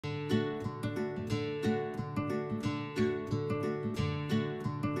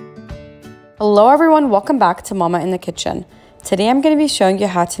Hello everyone, welcome back to Mama in the Kitchen. Today I'm going to be showing you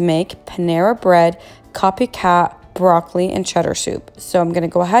how to make Panera Bread, copycat, broccoli, and cheddar soup. So I'm going to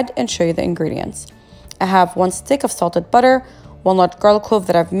go ahead and show you the ingredients. I have 1 stick of salted butter, 1 large garlic clove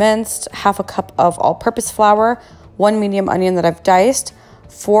that I've minced, half a cup of all-purpose flour, 1 medium onion that I've diced,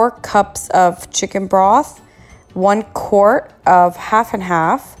 4 cups of chicken broth, 1 quart of half and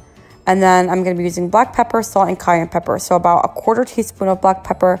half, and then I'm going to be using black pepper, salt, and cayenne pepper. So about 1/4 teaspoon of black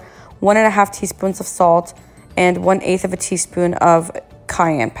pepper, 1.5 teaspoons of salt, and 1/8 of a teaspoon of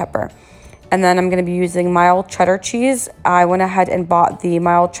cayenne pepper. And then I'm going to be using mild cheddar cheese. I went ahead and bought the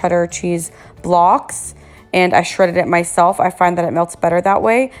mild cheddar cheese blocks and I shredded it myself. I find that it melts better that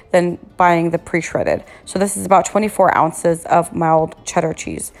way than buying the pre-shredded. So this is about 24 ounces of mild cheddar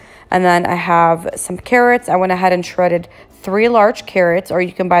cheese. And then I have some carrots. I went ahead and shredded 3 large carrots, or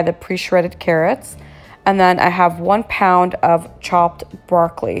you can buy the pre-shredded carrots. And then I have 1 pound of chopped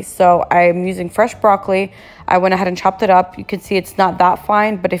broccoli. So I'm using fresh broccoli. I went ahead and chopped it up. You can see it's not that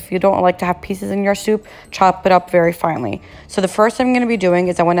fine, but if you don't like to have pieces in your soup, chop it up very finely. So the first thing I'm going to be doing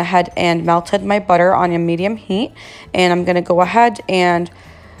is I went ahead and melted my butter on a medium heat. And I'm going to go ahead and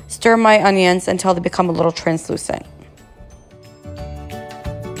stir my onions until they become a little translucent.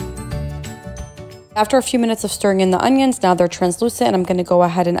 After a few minutes of stirring in the onions, now they're translucent, and I'm going to go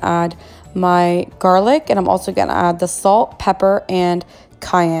ahead and add my garlic, and I'm also going to add the salt, pepper, and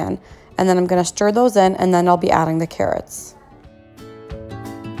cayenne. And then I'm going to stir those in, and then I'll be adding the carrots.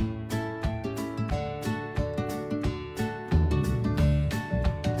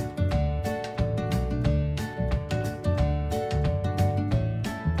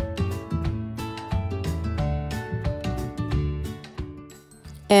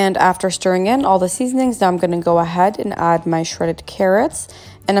 And after stirring in all the seasonings, now I'm going to go ahead and add my shredded carrots.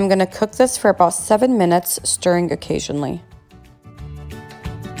 And I'm going to cook this for about 7 minutes, stirring occasionally.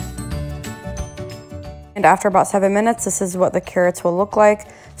 And after about 7 minutes, this is what the carrots will look like.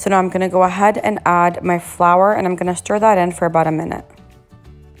 So now I'm going to go ahead and add my flour, and I'm going to stir that in for about a minute.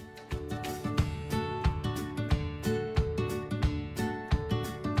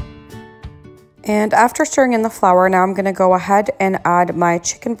 And after stirring in the flour, now I'm going to go ahead and add my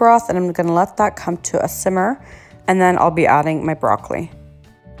chicken broth, and I'm going to let that come to a simmer, and then I'll be adding my broccoli.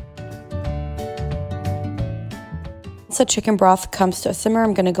 Once the chicken broth comes to a simmer,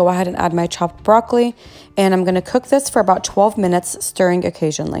 I'm going to go ahead and add my chopped broccoli, and I'm going to cook this for about 12 minutes, stirring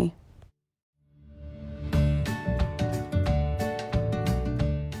occasionally.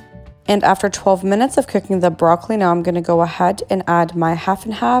 And after 12 minutes of cooking the broccoli, now I'm going to go ahead and add my half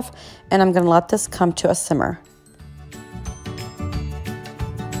and half, and I'm going to let this come to a simmer.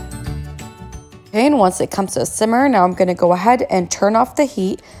 Okay, and once it comes to a simmer, now I'm going to go ahead and turn off the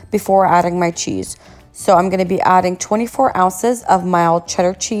heat before adding my cheese. So I'm going to be adding 24 ounces of mild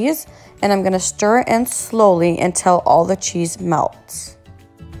cheddar cheese, and I'm going to stir it in slowly until all the cheese melts.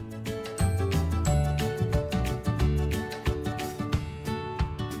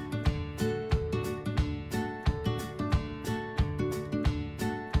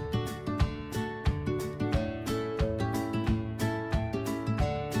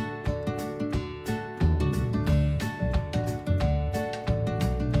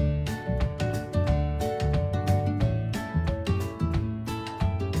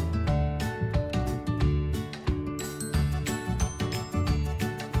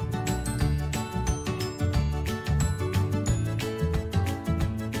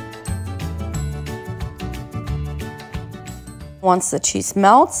 Once the cheese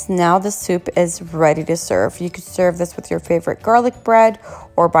melts, now the soup is ready to serve. You could serve this with your favorite garlic bread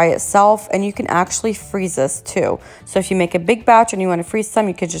or by itself, and you can actually freeze this too. So if you make a big batch and you want to freeze some,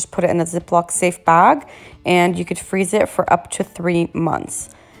 you could just put it in a Ziploc safe bag, and you could freeze it for up to 3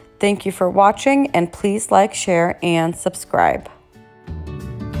 months. Thank you for watching, and please like, share, and subscribe.